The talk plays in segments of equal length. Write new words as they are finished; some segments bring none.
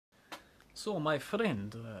So, my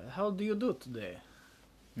friend, how do you do today?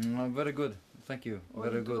 Very good, thank you. Oh,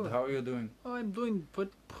 Very good. good. How are you doing? Oh, I'm doing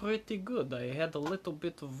pretty good. I had a little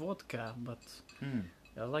bit of vodka, but Hmm.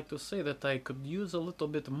 I like to say that I could use a little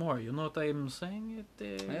bit more. You know what I'm saying? It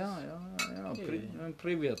is... Yeah. Yeah.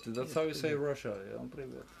 Привет. That's Yes, how you say привет. Russia. Yeah,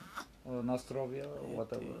 привет. Or Nostrovia, or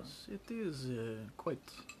whatever. It is quite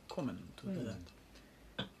common to do Hmm.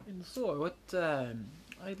 that. And so, what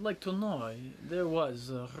I'd like to know, there was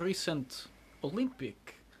a recent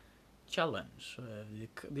Olympic challenge.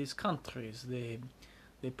 These countries,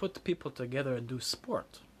 they put people together and do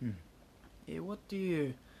sport. Hmm. What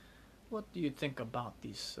do you think about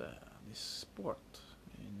this sport?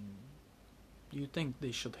 And do you think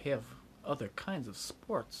they should have other kinds of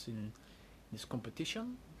sports in this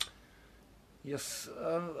competition? Yes,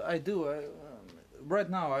 I do. Right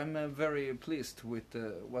now, I'm very pleased with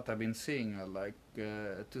what I've been seeing. I like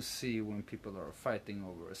to see when people are fighting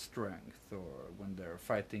over strength or when they're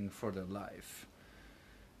fighting for their life.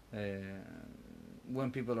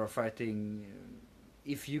 When people are fighting,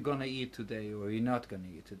 if you're gonna eat today or you're not gonna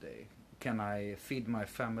eat today, can I feed my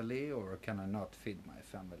family or can I not feed my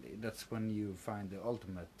family? That's when you find the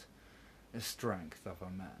ultimate strength of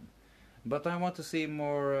a man. But I want to see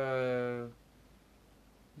more,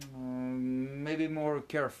 maybe more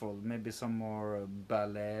careful, maybe some more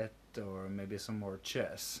ballet or maybe some more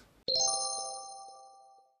chess.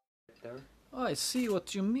 There. Oh, I see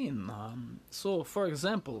what you mean. So, for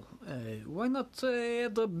example, why not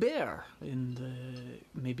add a bear in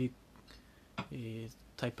maybe a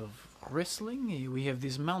type of wrestling? We have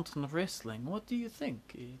this mountain wrestling. What do you think?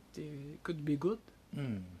 It could be good?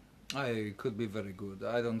 I could be very good.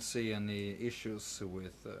 I don't see any issues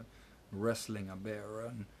with wrestling a bear,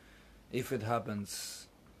 and if it happens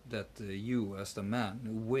that you, as the man,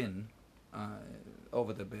 win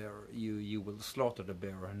over the bear, you will slaughter the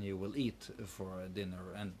bear and you will eat for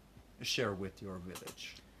dinner and share with your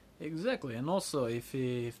village. Exactly, and also if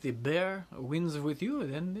the bear wins with you,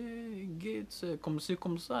 then it's comme ci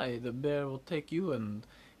comme ça. The bear will take you and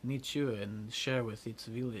eat you and share with its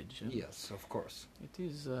village. Yes, of course. It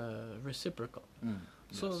is reciprocal.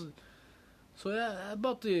 Yes. So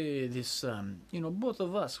about this, both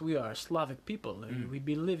of us, we are Slavic people. We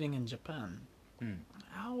be living in Japan.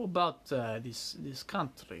 How about this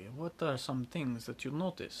country? What are some things that you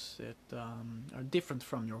notice that are different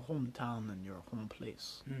from your hometown and your home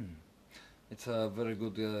place? It's a very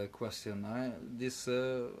good question.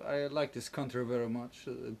 I like this country very much.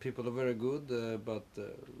 People are very good, but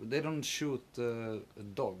they don't shoot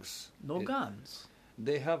dogs. No guns.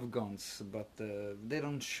 They have guns, but they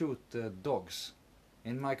don't shoot dogs.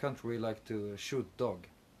 In my country, we like to shoot dog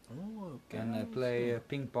Oh, okay. and play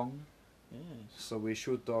ping pong. Yes. So we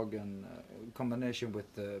shoot dog in combination with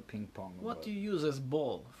ping pong. What do you use as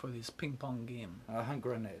ball for this ping pong game? A hand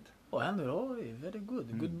grenade. Oh, very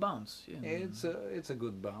good. Good bounce. Yeah. It's a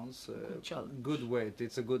good bounce. Good challenge. Good weight.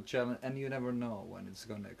 It's a good challenge, and you never know when it's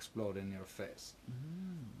gonna explode in your face.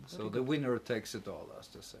 So the winner takes it all, as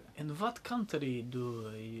to say. In what country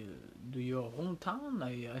do your hometown?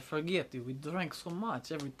 I forget. We drank so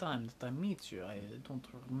much every time that I meet you. I don't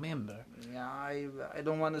remember. Yeah, I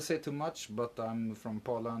don't want to say too much, but I'm from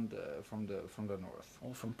Poland, from the north.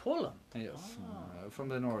 Oh, from Poland. Yes, Ah. from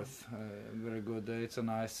the north. Very good. It's a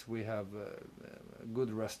nice. We have a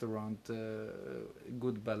good restaurant,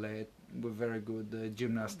 good ballet, very good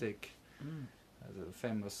gymnastic. A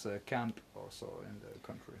famous camp also in the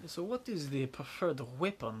country. So, what is the preferred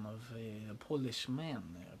weapon of a Polish man,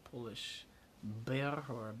 a Polish bear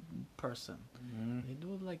or person? They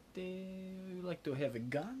do like to have a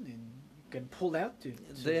gun and you can pull out.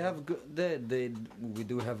 They have we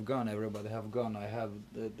do have gun. Everybody have gun. I have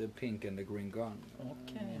the pink and the green gun.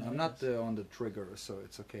 Okay. I'm not on the trigger, so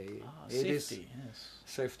it's okay. Safety. Yes.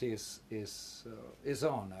 Safety is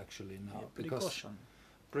on actually now, Yeah, because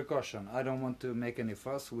precaution. I don't want to make any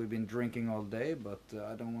fuss. We've been drinking all day, but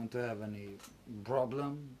I don't want to have any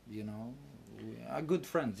problem. We are good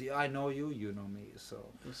friends. I know you, you know me. So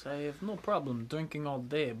yes, I have no problem drinking all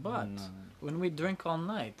day, but when we drink all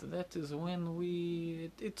night, that is when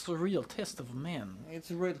it's a real test of man.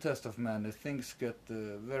 It's a real test of man. Things get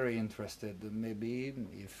very interested. Maybe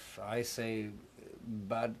if I say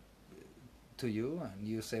bad to you and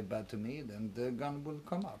you say bad to me, then the gun will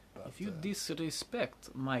come up. But, if you disrespect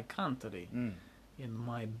my country and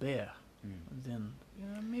my bear, then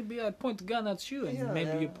maybe I point gun at you and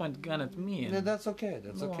maybe you point gun at me. And that's okay.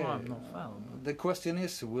 That's no okay. harm, no foul. The question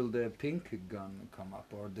is, will the pink gun come up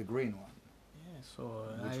or the green one? So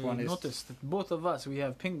Which I one is- noticed that both of us, we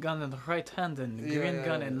have pink gun in the right hand and Yeah, green yeah,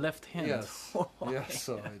 gun yeah. in left hand. Yes. Yes.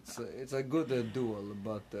 So it's a good duel,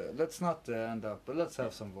 but let's not end up. Let's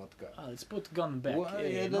have some vodka. Let's put gun back. Well,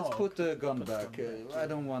 yeah, let's no, put the gun put back. gun back, I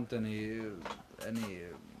don't want any.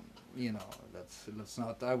 You know, let's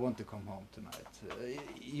not. I want to come home tonight.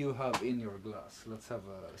 You have in your glass. Let's have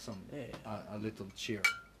some a little cheer.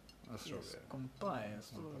 Yes, compai,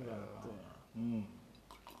 Mm.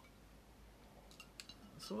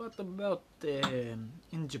 So what about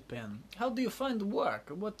in Japan? How do you find work?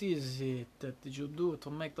 What is it that you do to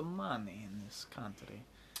make the money in this country?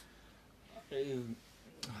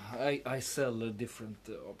 I sell different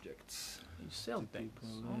objects. You sell to things.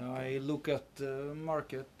 people. Okay. I look at the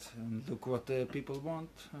market and look what the people want,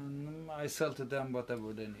 and I sell to them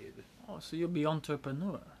whatever they need. Oh, so you'll be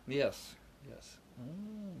entrepreneur. Yes, yes.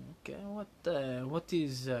 Oh, okay. What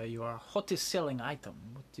is your hottest selling item?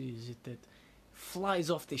 What is it that flies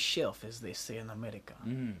off the shelf, as they say in America?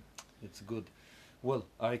 It's good. Well,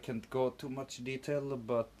 I can't go too much detail,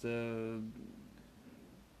 but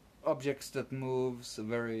objects that moves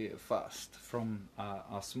very fast from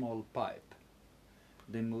a small pipe.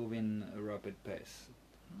 They move in a rapid pace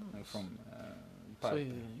from So pipe.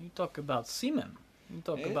 you talk about semen. You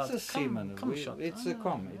talk It's about a semen. cum shot. It's a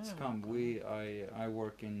cum. It's yeah. cum. I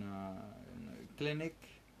work in a clinic.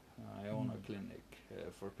 I own a clinic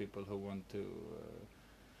for people who want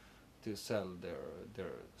to sell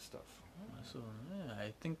their stuff. So yeah,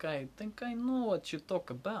 I think I know what you talk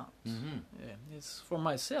about. Mm-hmm. Yeah, it's for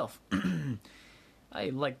myself. I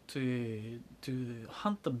like to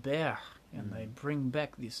hunt the bear, and I bring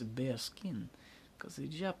back this bear skin, because the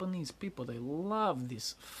Japanese people, they love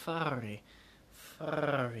this furry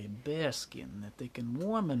bear skin that they can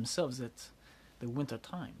warm themselves at the winter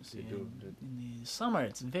times. They do. In the summer,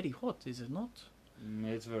 it's very hot, is it not?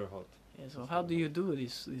 It's very hot. Yeah, so how do you do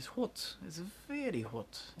this hot? It's very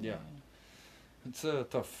hot. Yeah. It's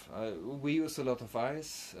tough. We use a lot of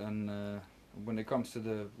ice, and when it comes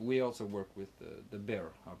to we also work with the bear,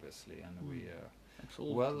 obviously, and we.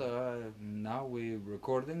 Absolutely. Well, now we're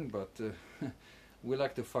recording, but we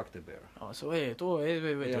like to fuck the bear. Oh, so wait.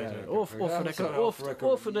 Yeah, Off I'm record. sorry, Off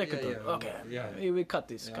record. Yeah, Okay. Yeah. We cut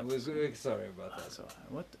this. Yeah, cut this. we're sorry about that. So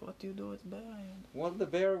what do you do with bear? Well, the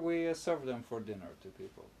bear, we serve them for dinner to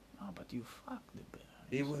people. Oh, but you fuck the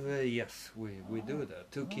bear. Yes, we do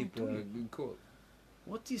that to keep do you? cool.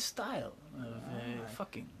 What is style of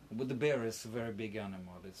fucking? But the bear is a very big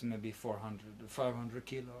animal. It's maybe 500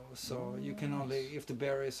 kilos. So you can only, if the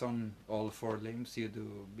bear is on all four limbs, you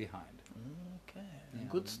do behind. Okay. Yeah.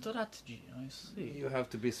 Good strategy. I see. You have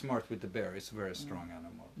to be smart with the bear. It's a very strong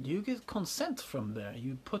animal. Do you get consent from bear?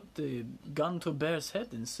 You put the gun to bear's head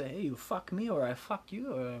and say, "Hey, you fuck me or I fuck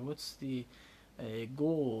you," or what's the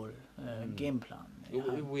goal, game plan?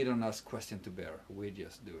 We don't ask question to bear. We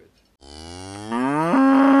just do it.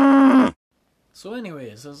 So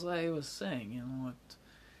anyways, as I was saying, you know what,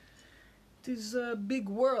 it is a big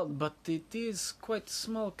world, but it is quite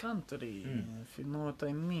small country, if you know what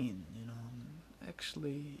I mean, you know.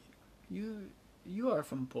 Actually, you are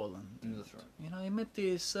from Poland. That's right. You know, I met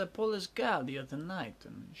this Polish gal the other night,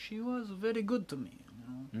 and she was very good to me, you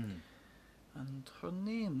know. And her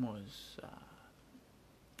name was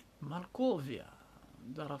Markovia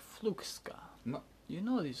Daraflukska. You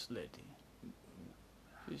know this lady?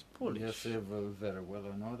 She's Polish. Yes, very well.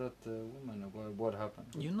 I know that woman. What happened?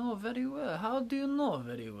 You know very well. How do you know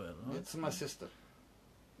very well? It's my sister.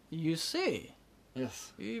 You say?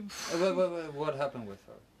 Yes. You- What happened with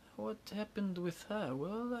her? What happened with her?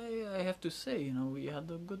 Well, I have to say, you know, we had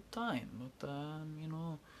a good time, but you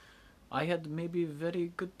know, I had maybe a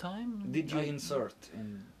very good time. Did you insert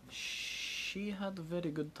in? She had a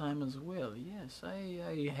very good time as well. Yes,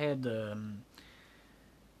 I had.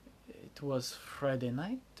 It was Friday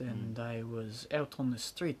night, and I was out on the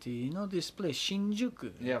street. You know this place,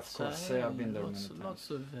 Shinjuku. Yeah, of course. I've been there many times. Lots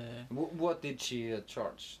of. What did she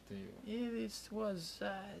charge to you? Yeah,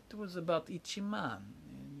 it was about Ichiman.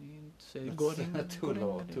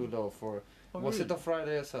 Too low for. Was it a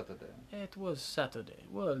Friday or Saturday? It was Saturday.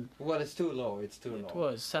 Well, it's too low. It's too low. it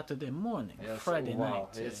was Saturday morning, Yes, Friday wow,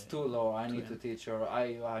 night. it's too low. I need to teach her.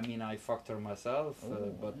 I mean, I fucked her myself,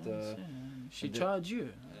 but yes, yeah. She the- charged you.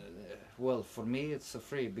 well, for me it's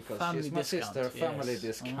free because Family she's my discount, sister. Family yes.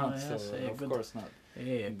 discount, Oh, yes, so yeah, of good. course not.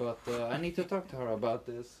 Yeah. But I need to talk to her about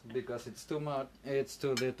this because it's too much. It's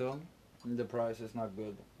too little. The price is not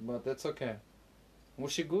good, but it's okay.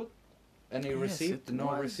 Was she good? Any Yes, receipt? it No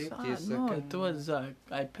was, receipt. Yes, no, it was.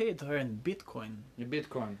 I paid her in Bitcoin.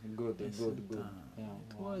 Bitcoin. Good, Yes, good. it, Yeah,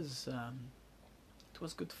 It wow. was. It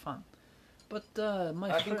was good fun. But my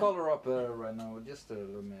I can friend... call her up right now. Just let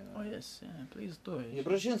me. Oh yes, yeah, please do it. E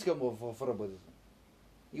brășinska mă fără bădă.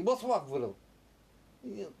 E bă swak vreo.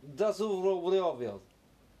 Da su vreo vreau.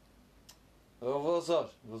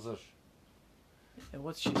 Văzăș.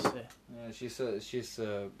 What's she say?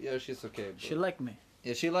 Yeah, she's okay. She like me.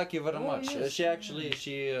 Yeah, she like you very Oh, much. yes, She actually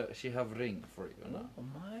yeah. she have ring for you, no? Oh,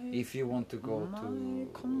 my... If you want to go my to.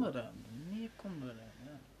 comrade. My comrade,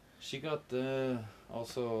 yeah. She got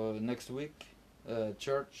also next week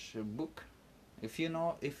church book. If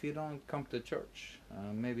you don't come to church,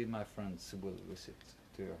 maybe my friends will visit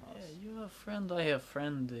to your house. Yeah, you have friend, I have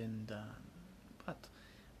friend, and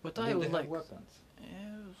but I Will would they have like weapons.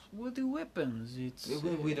 with the weapons. It's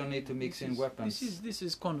We don't need to mix this in is- weapons. This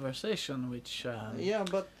is conversation which. Yeah,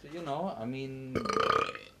 but you know, I mean.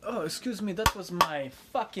 Oh, excuse me, that was my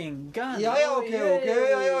fucking gun. Yeah, Oh, okay.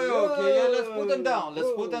 Yeah, let's put them down.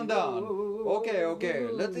 Let's put them down. Okay.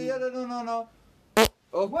 Let's. Yeah, no.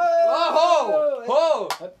 Oh, ho!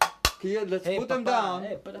 Yeah, let's Hey, put them Papa, down.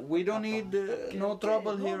 hey, put up- We don't need no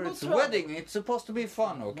trouble no, here. no It's trouble. wedding. It's supposed to be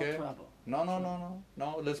fun, okay? No problem. No.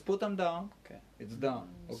 Let's put them down. Okay. It's done.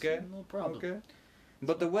 It's Okay. No problem. Okay.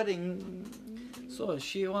 But the wedding, So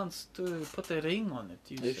she wants to put a ring on it.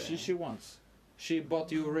 You if say? she wants, she bought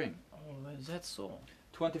you a ring, Oh, is that so?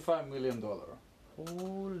 $25 million.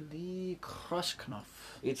 Holy Krashknopf.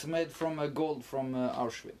 It's made from gold from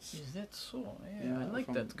Auschwitz. Is that so? Yeah, Yeah, I like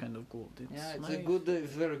from- that kind of gold. It's Yeah, it's my... a good,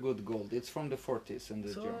 very good gold. It's from the 40s and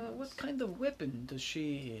the So, Germans. what kind of weapon does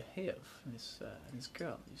she have? This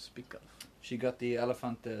girl you speak of. She got the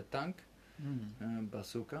elephant tank, Mm.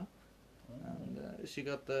 bazooka, and she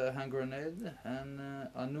got the hand grenade and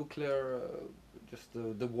a nuclear, just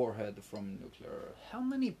the warhead from nuclear. How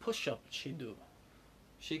many push-ups she do?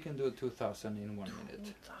 She can do 2,000 in 1 minute.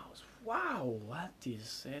 2,000. Wow, that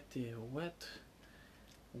is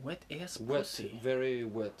wet ass Wet, pussy. very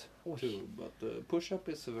wet Oy. too, but push-up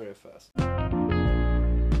is very fast.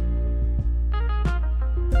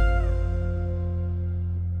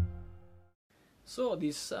 So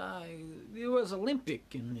this there was Olympic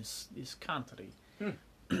in this country.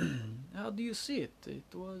 How do you see it?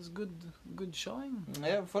 It was good showing.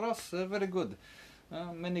 Yeah, for us, very good.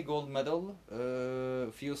 Many gold medal,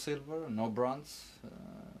 few silver, no bronze.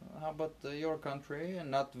 How about your country?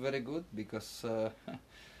 Not very good because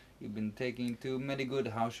you've been taking too many good,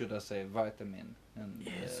 how should I say, vitamin. And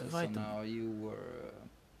Yes, so vitamin. now you were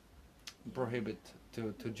prohibited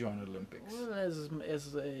to join Olympics. Well,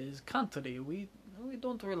 as country, we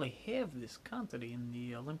don't really have this country in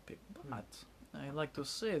the Olympic, but I like to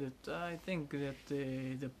say that I think that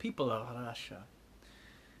the people of Russia,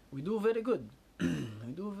 we do very good.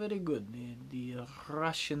 We do very good. The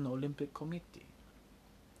Russian Olympic Committee,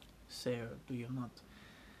 sir, do you not?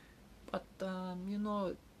 But you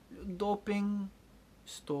know, doping,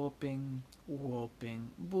 stopping, whooping,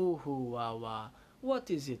 boo-hoo, wah-wah. What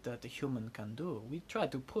is it that a human can do? We try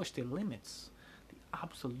to push the limits, the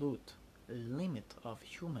absolute limit of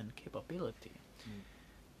human capability.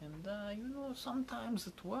 And you know, sometimes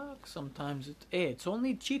it works, sometimes it's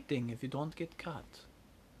only cheating if you don't get caught.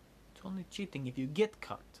 It's only cheating if you get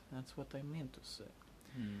caught. That's what I meant to say.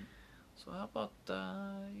 So how about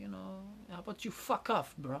how about you fuck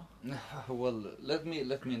off, bro? Well, let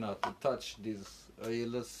me not touch these.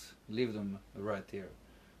 Let's leave them right here,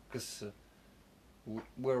 because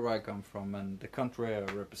where I come from and the country I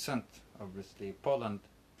represent, obviously Poland,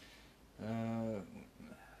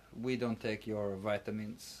 we don't take your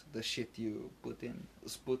vitamins, the shit you put in,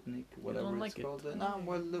 Sputnik, whatever don't it's like it? called. No,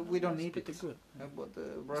 well, we don't It's need pretty it. good. But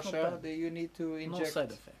not Russia, bad. you need to inject. No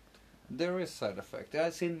side effect. There is side effect. I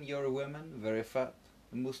seen your women very fat,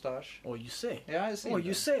 mustache. Oh, you say? Yeah, I seen. Oh, you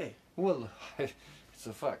them. say? Well, it's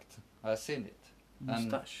a fact. I seen it.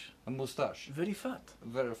 And Mustache. a mustache, Very fat.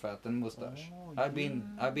 very fat and mustache. Oh, I've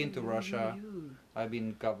been to Russia. you. I've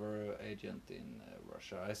been cover agent in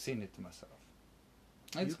Russia. I seen it myself.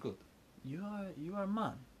 It's good. You are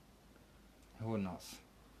man. Who knows?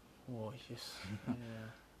 Oh yes. Yeah.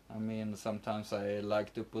 I mean, sometimes I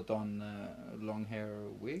like to put on long hair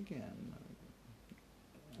wig and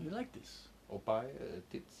You like this? opai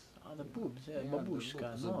tits. Ah, the boobs. Yeah, the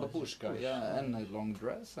babushka. boobs, No, babushka, it's yeah, push. and a long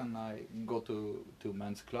dress, and I go to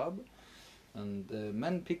men's club, and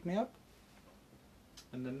men pick me up,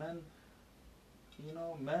 and the men,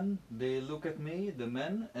 they look at me, the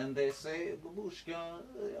men, and they say, babushka,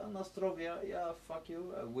 na zdrowie, yeah, fuck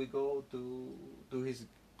you. We go to his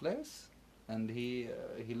place, and he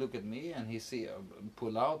look at me, and he see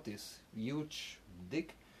pull out this huge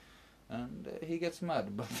dick, and he gets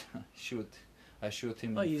mad, but I shoot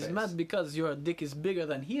him Oh, in the he's face. mad because your dick is bigger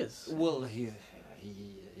than his. Well, he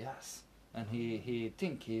yes. and he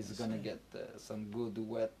think he's gonna See. get some good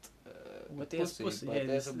wet Wet ass pussy, but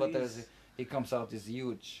yeah, as this- he comes out is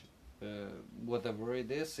huge, whatever it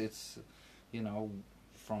is, it's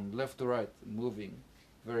from left to right moving,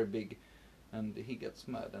 very big, and he gets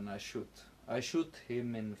mad, and I shoot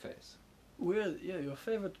him in the face. Well, yeah, your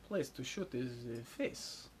favorite place to shoot is the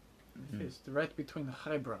face. The face, right between the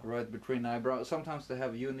eyebrow. Right between eyebrows. Sometimes they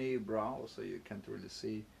have unibrow, so you can't really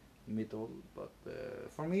see middle. But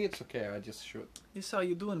for me, it's okay. I just shoot. This is how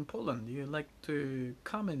you do in Poland. You like to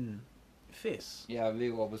come in face. Yeah, we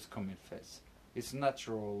always come in face. It's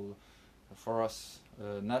natural for us,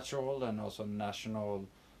 natural and also national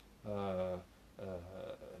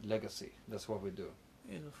legacy. That's what we do.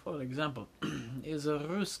 For example, is a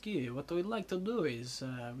Ruski. What we like to do is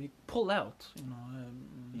we pull out,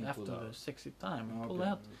 You after pull the out. sexy time. We Okay, pull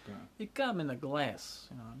out. okay. We come in a glass,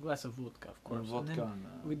 a glass of vodka, of course. Vodka. And then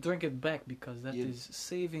we drink it back because that Yeah. is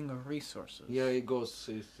saving our resources. Yeah, it goes.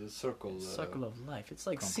 It's a circle. Circle of life. It's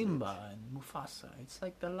like complete. Simba and Mufasa. It's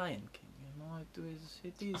like the Lion King.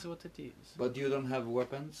 It is what it is. But you don't have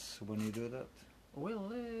weapons when you do that.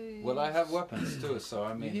 Well, Well, I have weapons too, so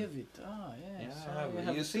I mean. you have it. Ah, yeah. Yeah, so I have you it.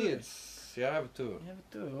 have You it see, too. I have two. You have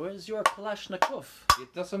it too. Where's your Kalashnikov?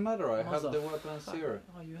 It doesn't matter. I have the weapons Motherfucker. here,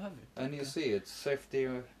 Oh, you have it. and okay. you see, it's safety.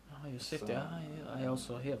 Oh, you safety. So, I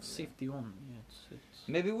also have safety on. Yeah, it's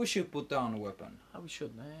Maybe we should put down a weapon. how we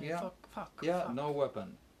should. Yeah. Fuck. Yeah, fuck, no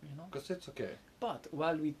weapon, You know. because it's okay. But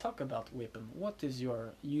while we talk about weapon, what is your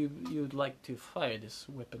you'd like to fire this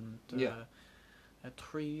weapon at Yeah. a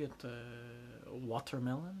tree, at a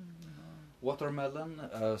watermelon? Watermelon.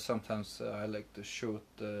 Sometimes I like to shoot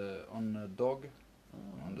on a dog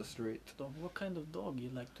Oh, on the street. dog. What kind of dog you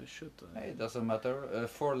like to shoot? It doesn't matter.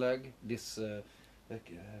 Four leg. This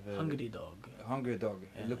Hungry dog. hungry dog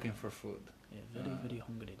Yeah. looking for food. Yeah, very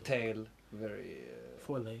hungry dog. Tail. Very.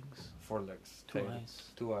 4 legs, Four legs. 2 tail,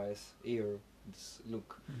 eyes. 2 eyes. Ear. This look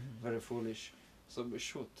Mhm. very foolish. So we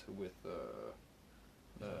shoot with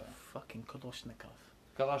Fucking Kalashnikov.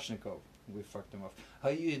 Kalashnikov. We fucked him off.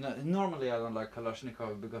 Normally I don't like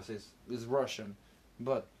Kalashnikov because it's Russian,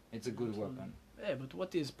 but it's a good Absolutely. weapon. Yeah, but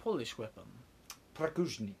what is Polish weapon?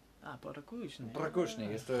 Prakushny. Prakushny.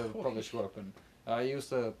 Prakushny is the Polish weapon. I use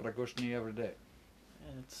the Prakushny every day.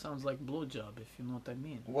 Yeah, it sounds like blowjob, if you know what I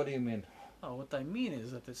mean. What do you mean? Oh, what I mean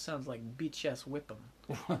is that it sounds like bitch-ass weapon.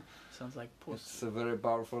 Sounds like puss. It's a very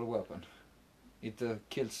powerful weapon. It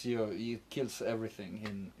kills you. It kills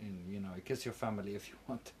everything. It kills your family if you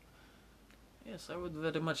want. Yes, I would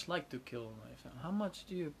very much like to kill my family. How much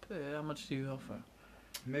do you pay? How much do you offer?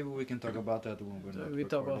 Maybe we can talk about that when we're So not we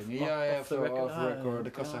talk recording. off- Yeah, off the record? off record,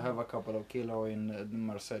 because I okay. have a couple of kilo in the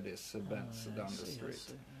Mercedes Benz I down the see, I street.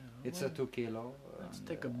 see. Yeah, It's well, a 2 kilo. Let's and,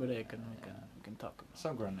 take a break and we can talk about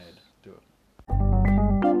some this. grenade too.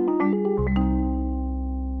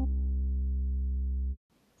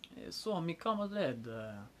 So, my comrade,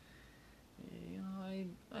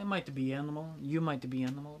 I might be animal, you might be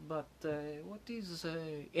animal, but what is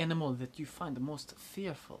animal that you find the most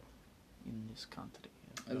fearful in this country?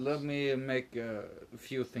 Let me make a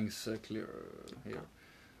few things clear here.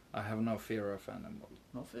 I have no fear of animal.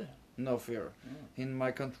 No fear. No fear. Yeah. In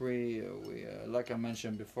my country, we, like I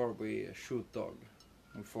mentioned before, we shoot dog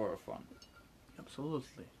for fun.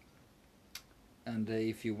 Absolutely. And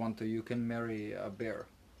if you want to, you can marry a bear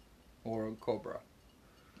or a cobra.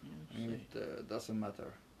 Yeah, see. It doesn't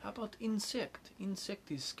matter. How about insect?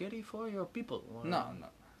 Insect is scary for your people? Or No.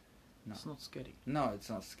 It's not scary. No, it's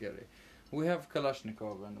not scary. We have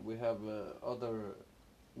Kalashnikov and we have other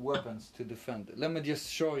weapons to defend. Let me just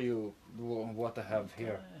show you what I have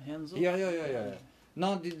here. Hands up? Yeah.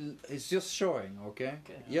 No, it's just showing, okay?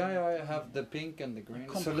 Okay. Yeah, I have the pink and the green.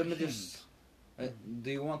 So let me comprehend. just. Do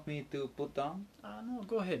you want me to put down? No,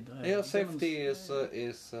 go ahead. Yeah, safety is.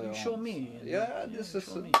 You show on. me. Yeah, this is.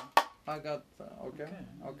 Show me. I got. Okay.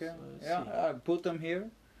 Okay, so let's Yeah, see. I put them here.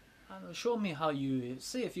 Show me how you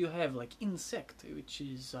say if you have like insect, which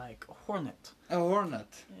is like a hornet. A hornet.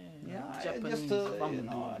 Yeah, Just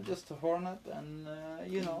bumblebee. just a hornet, and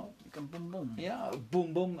You can boom boom. yeah,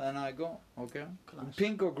 boom boom, and I go. Okay. Class.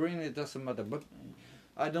 Pink or green, it doesn't matter. But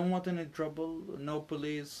I don't want any trouble, no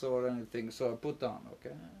police or anything. So I put down.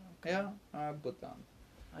 Okay. Yeah, I put down.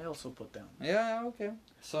 I also put down. Yeah, okay.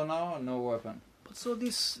 So now no weapon. But so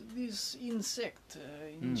this insect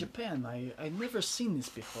in Japan, I never seen this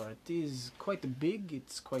before. It is quite big.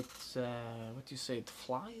 It's quite what you say. It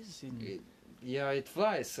flies in. It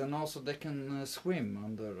flies, and also they can swim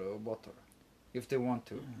under water if they want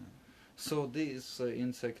to. So these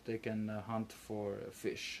insect they can hunt for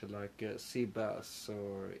fish like sea bass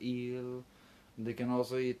or eel. They can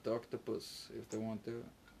also eat octopus if they want to.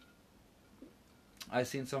 I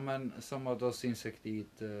seen some of those insects eat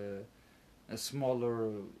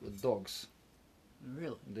smaller dogs.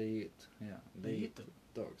 Really? They eat, yeah, They eat them?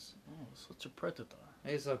 dogs. Oh, such a predator.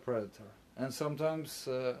 He's a predator. And sometimes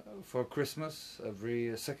for Christmas,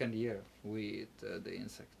 every second year, we eat the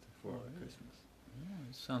insect for Oh, really? Christmas. Yeah,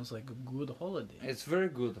 it sounds like a good holiday. It's very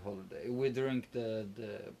good holiday. We drink the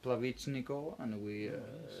plavichniko and we Oh,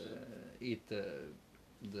 yes. eat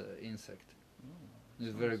the insect. Oh,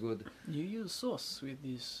 It's very sounds- good. You use sauce with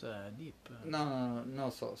this dip? No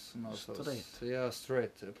sauce, no sauce. Straight. Yeah,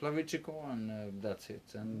 straight. Plavichniko and that's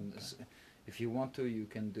it. And Okay. if you want to, you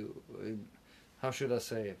can do. How should I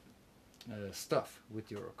say? Stuff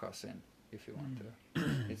with your cousin if you want to.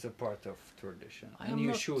 It's a part of tradition. I And am you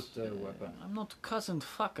not, shoot the weapon. I'm not cousin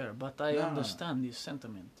fucker, but I No. understand this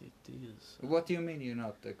sentiment. It is. What do you mean you're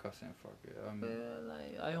not the cousin fucker? Well,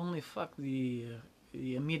 I only fuck the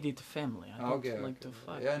immediate family. I don't okay, like okay. to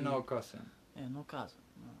fuck. Yeah, the, no cousin. Yeah, no cousin.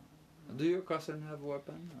 No. Do your cousin have a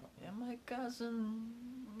weapon? No. Yeah, my cousin.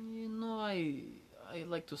 You know, I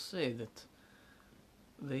like to say that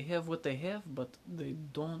they have what they have, but they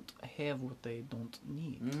don't have what they don't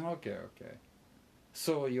need. Okay.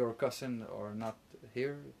 So your cousin are not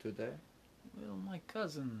here today? Well, my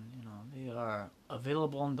cousin, you know, they are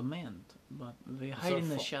available on demand, but they hide in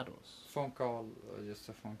the shadows. Phone call, just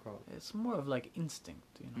a phone call. It's more of like instinct,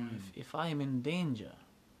 you know. Mm. If I am in danger,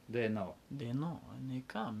 They know. they know and they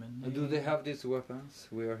come. And Do they have these weapons?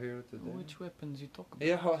 We are here today. Which weapons you talk about?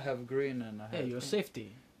 Yeah, I have green and I have. Hey, your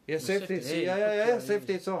safety. Yeah, your safety. safety. Hey, Yeah. put your-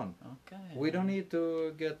 Safety is on. Okay. We don't need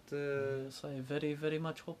to get. Yes, I very, very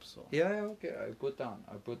much hope so. Yeah, okay. I put down.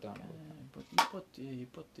 Okay, but you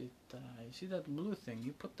put it. You see that blue thing?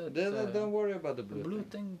 You put that. Don't worry about the the blue, blue thing.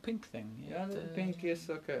 thing, pink thing. Yeah, the pink is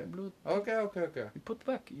okay. Blue. Okay. You put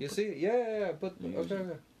back. You put, see? Yeah. Put. You Okay.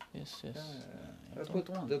 use Yes. Yeah, I I don't put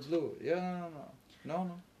want. the blue. Yeah,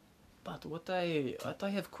 no. But what I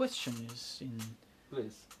have question is in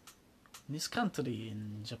Please. this country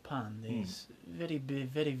in Japan Hmm. there's very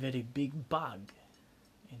big bug,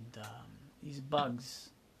 and these bugs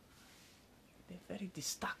they're very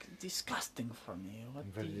disgusting for me.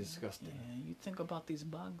 Very disgusting. Yeah, you think about these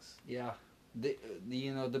bugs? Yeah.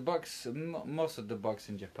 The bugs. Most of the bugs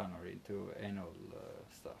in Japan are into anal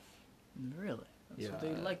stuff. Really? So Yeah.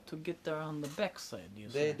 they like to get there on the backside. You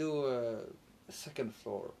They say? do second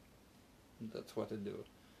floor. That's what they do.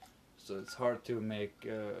 So it's hard to make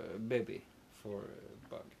a baby for a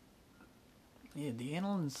bug. Yeah, the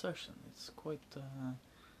anal insertion. It's quite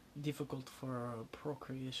difficult for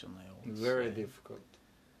procreation. I would Very say. difficult.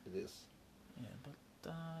 It is. Yeah,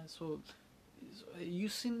 but so you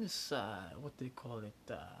seen this what they call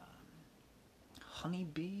it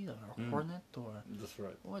honeybee or Mm. hornet or That's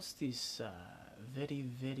right. what's this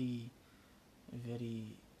very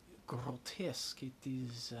grotesque? It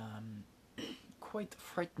is quite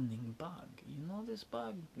frightening bug. You know this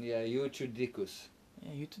bug? Yeah, Euchodicus.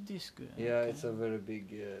 Yeah, Eutodisco. Yeah, it's a very big.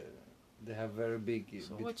 They have very big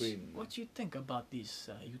So between. what you think about this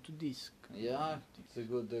Eutodisc? Yeah, it's a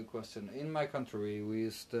good question. In my country, we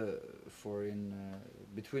used for in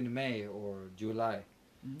between May or July,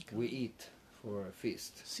 Okay. we eat for a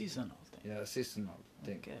feast. Seasonal thing. Yeah, seasonal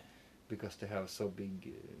thing Okay. because they have so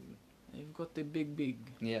big. You've got the big.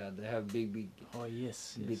 Yeah, they have big Oh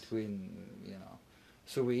yes. between,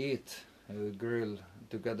 So we eat, grill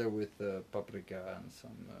together with paprika and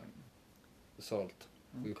some salt.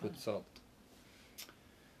 We Okay. put salt.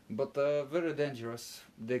 But very dangerous.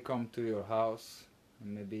 They come to your house,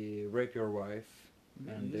 and maybe rape your wife,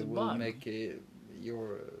 and they This will bug. make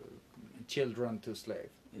your children to slave.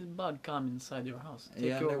 This bug come inside your house. Take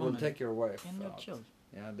Yeah, and your they will woman take your wife and your out. children.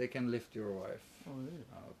 Yeah, they can lift your wife Oh really?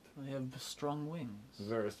 out. They have strong wings.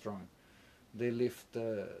 Very strong. They lift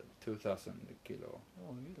 2,000 kilo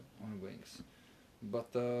Oh really? on wings.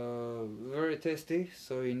 But very tasty,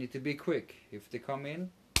 so you need to be quick. If they come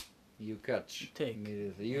in, you catch. You take.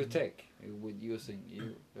 Immediately. You take with using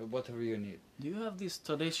whatever you need. Do you have this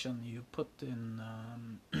tradition you put in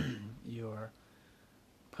your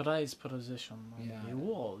prize position on Yeah. the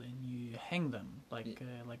wall and you hang them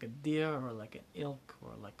like a deer or like an elk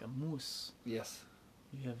or like a moose? Yes.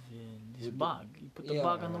 You have this With the- bug. You put the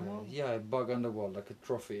bug on the wall. Yeah, a bug on the wall, like a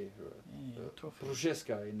trophy. Yeah, trophy.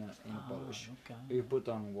 Procheska in Polish. Okay. We put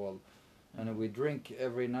on the wall. And we drink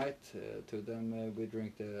every night to them. We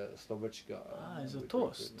drink the Slovechka. It's a we drink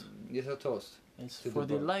toast. It's a toast. It's to for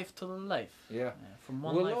the the bug. life to the life. Yeah. From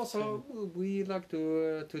one Well, life also to we like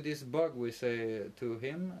to this bug. We say to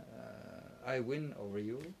him, "I win over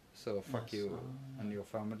you, so fuck Yes, you and your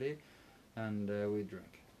family," and we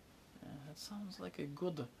drink. That sounds like a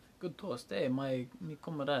good toast. Hey, mi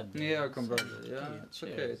comrade. Yeah, comrade. Yeah, Hey, it's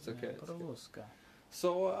okay, cheers. it's okay, it's okay. Provoska.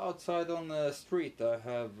 So outside on the street, I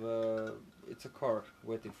have it's a car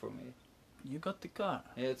waiting for me. You got the car.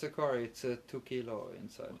 Yeah, it's a car. It's 2 kilo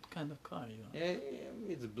inside. What kind of car you have? Yeah,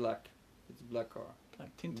 it's black. It's a black car.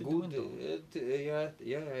 Like tinted Good. window. Yeah.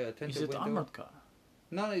 Tinted Is it window. armored car?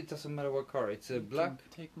 No, it doesn't matter what car. It's a You black. can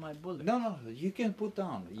take my bullet. No, you can put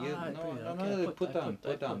down. You Ah, I no, put- no, okay, no, I put down,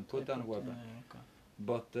 I put down weapon. Yeah, okay.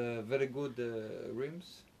 But very good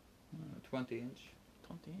rims, 20 inch,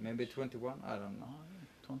 20 maybe 21. I don't know. Oh,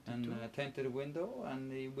 yeah, 22. And tinted window,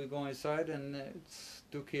 and we go inside, and it's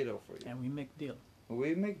 2 kilo for you. And we make deal.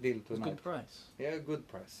 We make deal It's tonight. good price. Yeah, good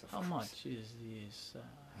price. Of How course. much is this?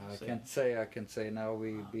 I can say now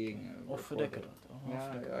we being off recorded. record. Off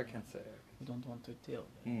Yeah, record. I can say. You don't want to tell.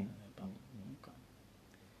 Mm. About, okay.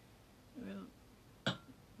 Well,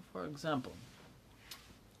 for example,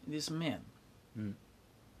 this man, Mm.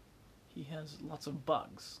 he has lots of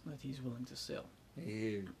bugs that he's willing to sell.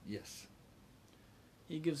 Yes.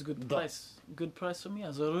 He gives good Da. price. Good price for me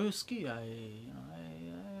as a Ruski. I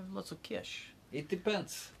have lots of cash. It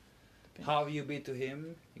depends. Depends. How you be to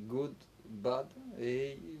him, good, bad.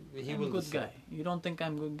 He I'm will a good decide. guy. You don't think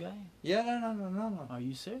I'm a good guy? Yeah, no. Are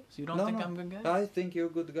you serious? You don't No, think no. I'm a good guy? I think you're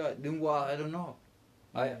a good guy. Then why? I don't know.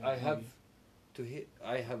 Yeah, I have you- to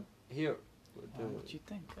I have here. what you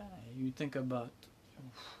think? You think about.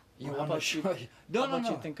 You How want to about show you- you? No, how no, about no.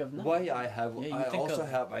 you think of now? Why I have? Yeah, you I think also of-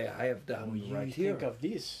 have. I have done you right think here. of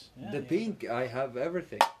this. Yeah, The yeah. pink. I have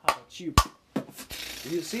everything. How about you?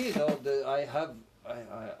 You see though. I have. I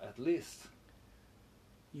at least.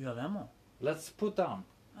 You have ammo. Let's put down.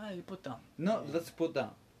 You put down. No, Yeah. let's put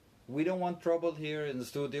down. We don't want trouble here in the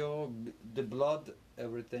studio. The blood,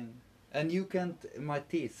 everything, and you can't. My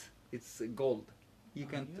teeth. It's gold. You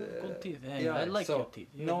can't. You have good teeth. Yeah, yeah, I like so your teeth.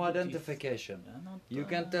 You no have good identification. teeth. Yeah, not, You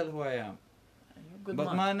can't tell who I am. You're a good But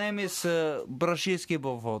man. my name is Brashiski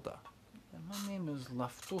Bovota. My name is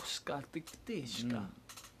Laftoska Tiktishka.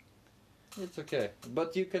 It's okay,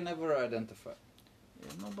 but you can never identify.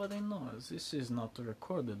 Yeah, nobody knows. This is not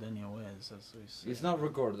recorded anyways, as we say. It's not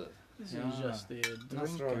recorded. This Yeah. is just the drink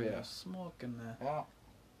Nostrovia. and the smoke and the... Yeah.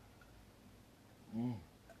 Mm.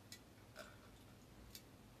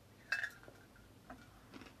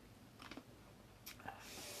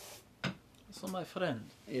 So my friend,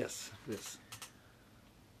 Yes, please.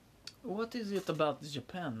 what is it about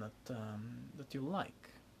Japan that you like?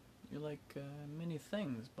 You like many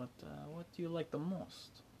things, but what do you like the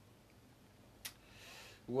most?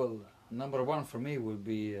 Well, number one for me would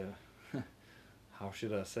be, how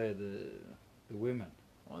should I say, the women.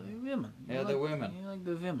 Well, the women. You Yeah, the like- women. You like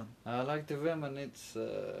the women. I like the women. It's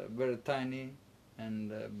very tiny,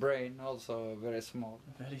 and brain also very small.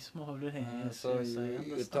 Very small, really. Yes, So yes, I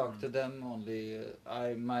you talk to understand. them only.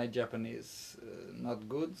 My Japanese not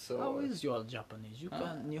good, so. How is your Japanese? You Huh?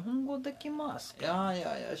 can Nihongo dekimasu ka?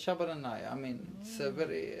 Yeah, shabaranai. I mean, it's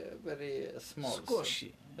very small.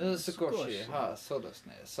 Skoshi. Sukoshi, ha, so desu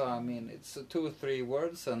ne. So I mean, it's 2 or 3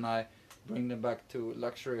 words, and I bring them back to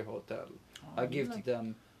luxury hotel. Oh, I you give like- to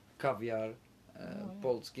them caviar, yeah.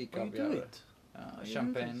 Polski Oh, you caviar, do it. You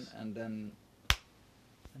champagne, do this. and then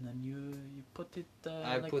And then you put it.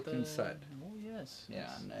 I like put the, inside. Oh yes. yeah,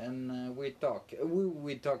 yes. and we talk.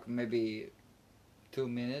 We talk maybe 2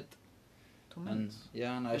 minutes, 2 and minutes.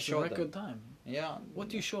 yeah, and I It's a show record them. time. Yeah. What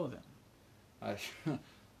do you show them? I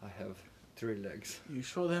I have 3 legs. You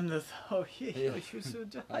show them that. Oh yeah. Yeah. You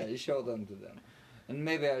should. I show them to them, and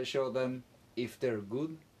maybe I show them if they're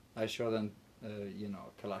good. I show them,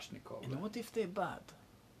 Kalashnikov. And what if they're bad?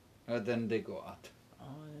 Then they go out. Oh,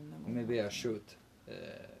 and then- Maybe I shoot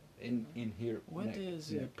in here. What neck-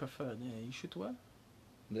 is neck. preferred? You shoot where?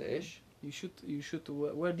 The ish? You shoot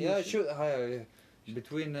where do Yeah, I you shoot higher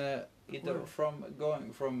between either Where? from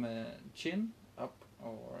going from chin up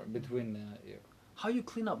or between ear. How you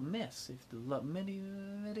clean up mess if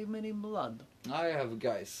the many blood? I have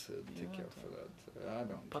guys take Yeah, care for that. I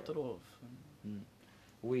don't care. Patrov.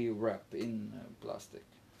 We wrap in plastic.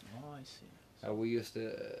 Oh, I see. We use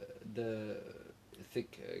the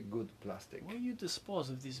thick, good plastic. Where you dispose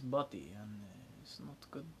of this body and it's not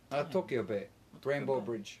good. time. Tokyo Bay, Not Rainbow good time.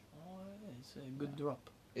 Bridge. Oh, yeah, it's a good drop.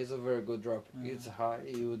 It's a very good drop. Yeah. It's high.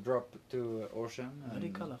 You drop to ocean. Very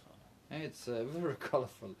and colorful. It's very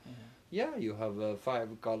colorful. Yeah. Yeah, you have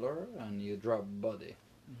 5 color and you drop body.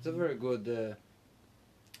 It's a Mhm. very good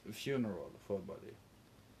funeral for body.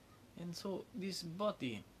 And so this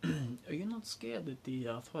body, are you not scared that the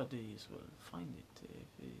authorities will find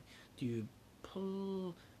it? Do you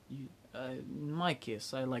pull? In my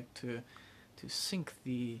case, I like to sink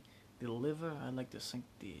the liver. I like to sink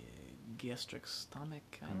the gastric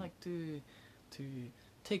stomach. I like to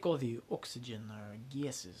take all the oxygen or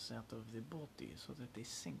gases out of the body so that they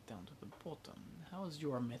sink down to the bottom. How is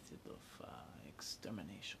your method of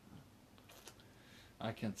extermination?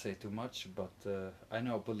 I can't say too much, but I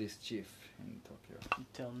know a police chief in Tokyo. You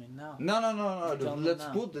tell me now. No. Tell me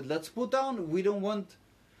now. Let's put down. We don't want.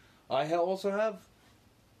 Also have.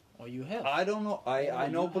 Oh, you have. I don't know. I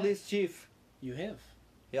know you police chief. You have.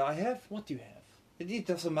 Yeah, I have. What do you have? It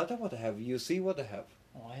doesn't matter what I have. You see what I have.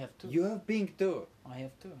 Oh, I have too. You have pink too. I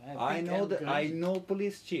have too. I have I pink know and that. green. I know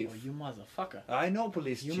police chief. Oh, you motherfucker. I know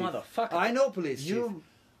police You chief. motherfucker. I know police chief. You.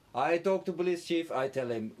 I talk to police chief. I tell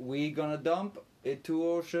him we gonna dump it to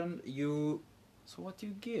ocean. You. So what do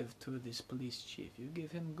you give to this police chief? You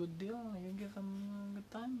give him good deal? You give him a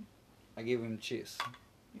good time? I give him cheese,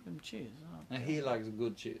 Give him cheese. Okay. and he likes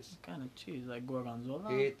good cheese. What kind of cheese? Like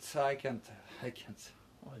gorgonzola? It's I can't.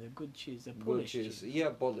 Oh, the good cheese, the Good Polish cheese. Yeah,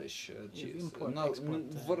 Polish cheese. import, No,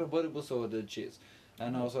 export, what was all the cheese?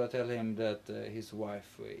 And also I tell him that his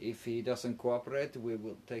wife, if he doesn't cooperate, we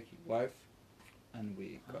will take his wife, and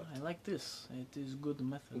we cut. I like this. It is good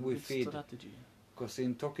method. We good feed. strategy. Because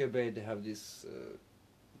in Tokyo Bay they have this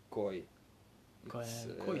koi. It's,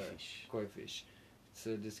 Koi fish. Koi fish. It's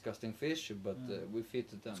a disgusting fish, but we feed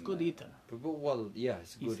them. It's good eater. Well, yeah,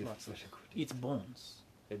 it's good. Eats It's lots of- very good. Eats bones.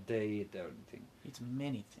 They eat everything. Eats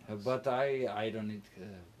many things. But I don't need.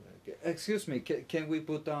 Excuse me, can we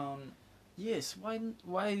put down? Yes.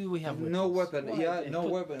 Why do we have No weapons? weapon. Why? Yeah, no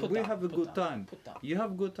weapon. Put We down, have a put good down, time. Put down. You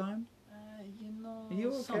have a good time? You know, You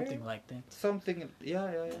okay? something like that. Something. Yeah.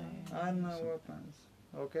 I know Some- weapons.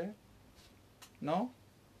 Okay. No.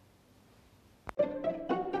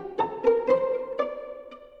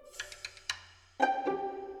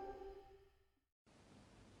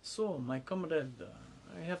 So, my comrade,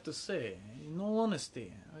 I have to say, in all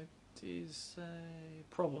honesty, it is a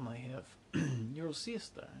problem I have. Your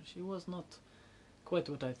sister, she was not quite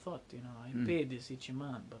what I thought, you know. I paid this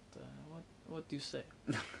Ichiman, but what do you say?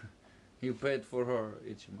 You paid for her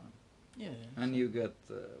each month, Yeah. and you got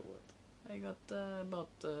what? I got about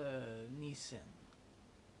Nissan.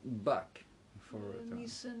 Back for return.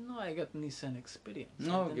 Nissan, no, I got Nissan Experience.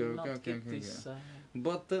 No, I did okay, not okay, get okay, this,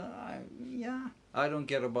 But I don't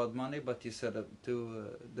care about money. But you said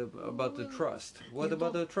about the trust. What you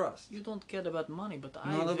about don't- the trust? You don't care about money, but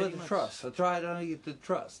I Not very about the much- trust. I try to get the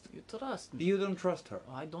trust. You trust me. You don't trust her.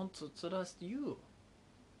 I don't trust you,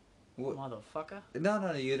 What? motherfucker.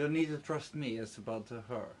 No, you don't need to trust me. It's about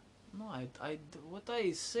her. No, what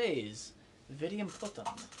I say is very important.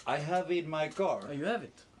 I have in my car. Oh, you have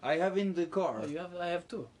it. I have in the car. Oh, you have. I have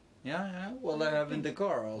two. Yeah. Well, I have in the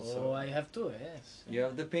car also. Oh, I have two. Yes. You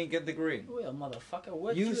have the pink and the green. Well, motherfucker,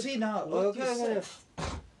 what You see now. what you Okay. say?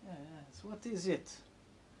 Yes. What is it?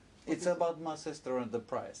 It's about my sister and the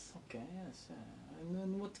price. Okay. Yes. And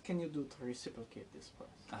then what can you do to reciprocate this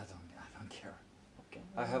price? I don't care. Okay.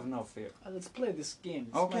 I have no fear. Let's play this game.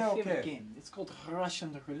 It's Okay, my favorite okay. game. It's called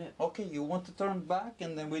Russian roulette. Okay, you want to turn back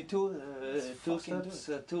and then we two fucking do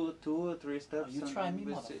steps, two or three Oh, steps. you and try then me,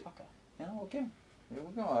 we see. motherfucker. Yeah, okay. Here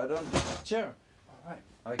we go. I don't. Chair. All right.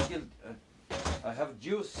 I killed. I have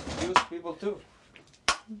juice people too.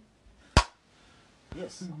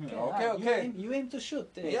 Yes. Okay. You aim to shoot.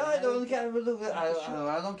 Yeah, I don't care. Look,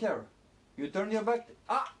 I don't care. You turn your back.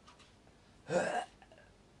 Ah. Yes.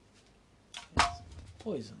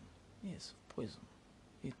 Poison. Yes, poison.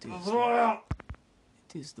 It is.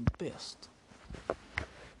 It is the best. Do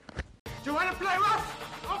you want to play rough?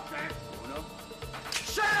 Okay.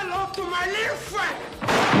 Say hello to my little friend.